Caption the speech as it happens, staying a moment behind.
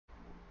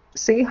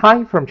Say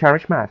hi from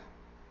Cherish Math.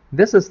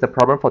 This is the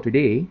problem for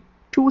today.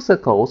 Two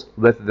circles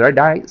with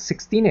radii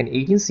 16 and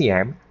 18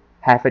 cm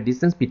have a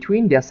distance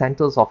between their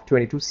centers of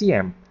 22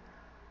 cm.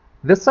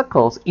 The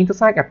circles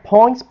intersect at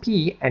points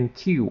P and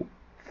Q.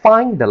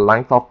 Find the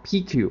length of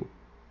PQ.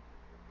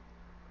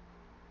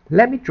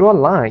 Let me draw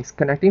lines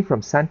connecting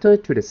from center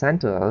to the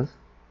center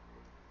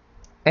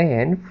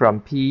and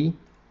from P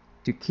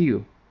to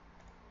Q.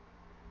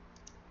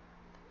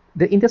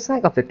 The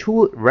intersect of the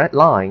two red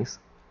lines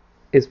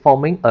is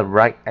forming a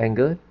right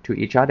angle to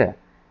each other.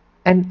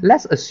 And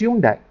let's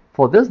assume that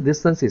for this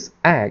distance is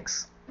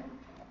x,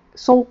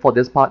 so for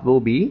this part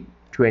will be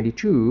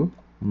 22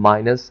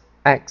 minus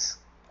x,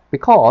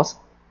 because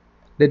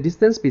the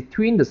distance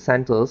between the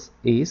centers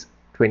is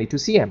 22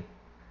 cm.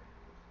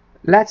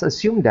 Let's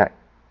assume that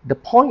the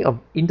point of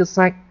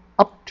intersect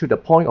up to the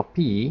point of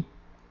P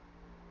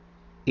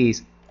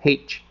is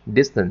h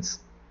distance,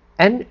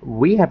 and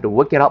we have to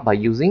work it out by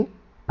using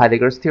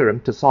Pythagoras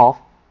theorem to solve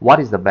what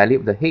is the value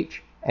of the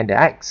h and the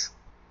x.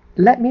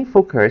 Let me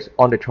focus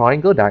on the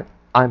triangle that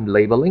I'm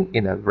labeling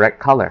in a red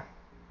color.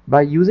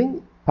 By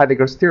using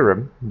Pythagoras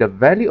theorem, the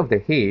value of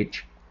the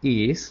h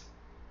is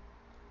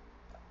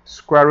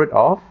square root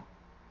of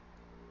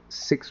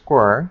 6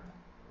 square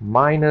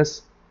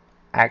minus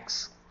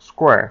x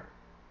square.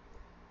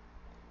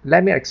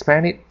 Let me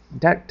expand it.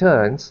 That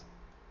turns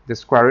the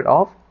square root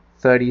of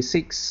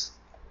 36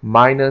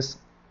 minus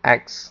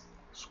x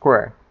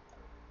square.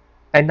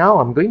 And now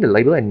I'm going to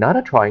label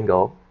another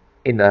triangle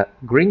in a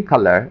green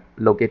color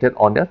located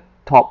on the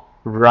top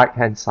right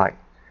hand side.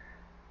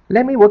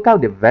 Let me work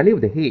out the value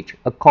of the h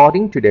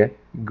according to the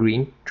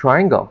green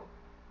triangle,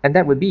 and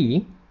that would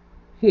be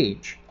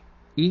h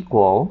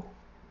equal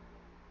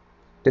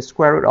the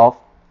square root of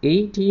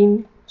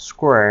 18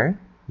 square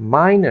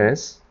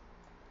minus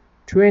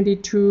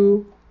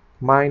 22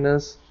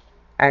 minus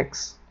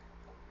x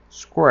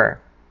square.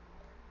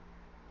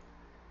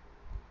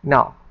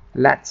 Now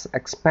let's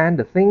expand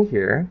the thing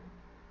here.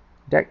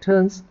 That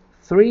turns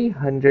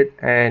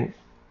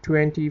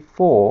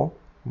 324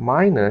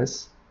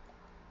 minus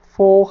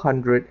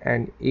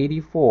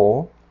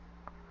 484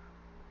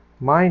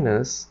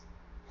 minus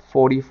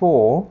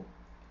 44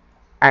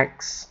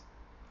 x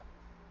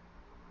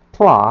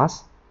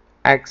plus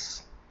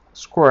x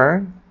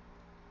square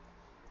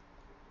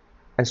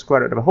and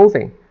square root of the whole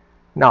thing.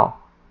 Now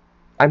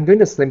I'm going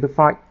to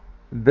simplify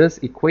this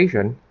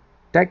equation.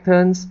 That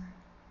turns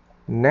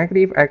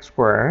negative x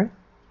squared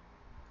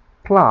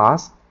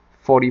plus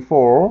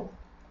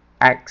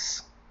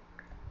 44x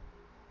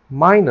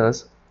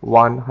minus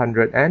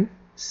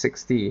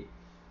 160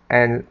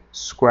 and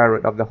square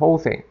root of the whole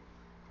thing.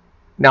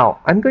 Now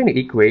I'm going to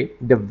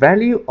equate the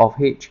value of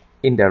h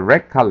in the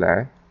red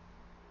color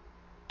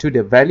to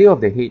the value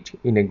of the h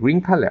in the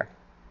green color,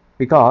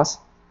 because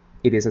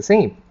it is the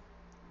same.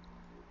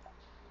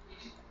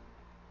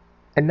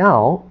 And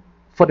now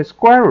for the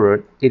square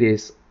root, it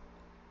is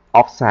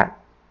offset,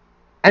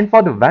 and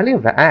for the value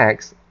of the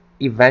x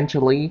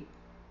eventually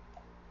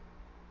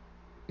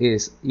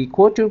is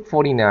equal to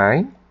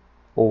 49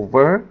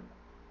 over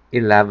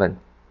 11.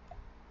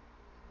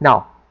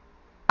 Now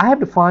I have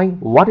to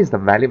find what is the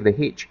value of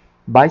the h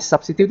by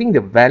substituting the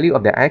value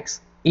of the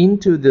x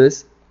into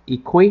this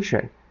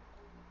equation.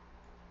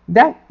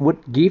 That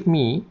would give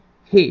me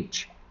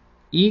h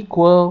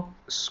equal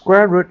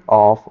square root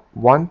of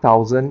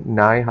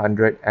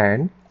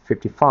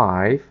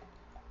 1955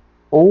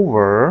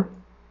 over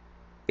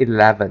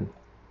 11.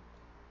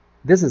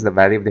 This is the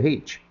value of the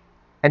h.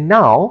 And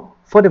now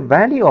for the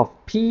value of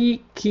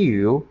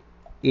PQ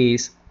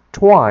is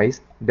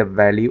twice the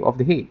value of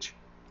the h.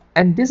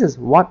 And this is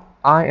what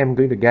I am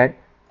going to get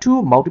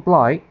to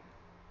multiply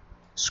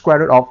square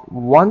root of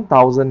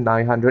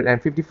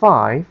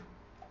 1955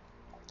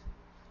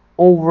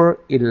 over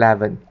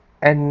 11.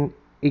 And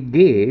it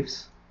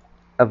gives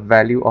a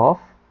value of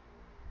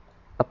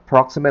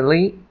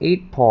approximately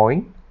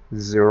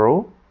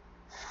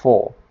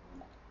 8.04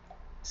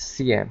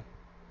 cm.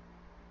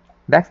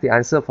 That's the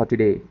answer for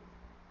today.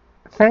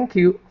 Thank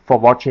you for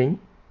watching,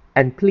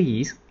 and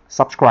please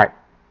subscribe.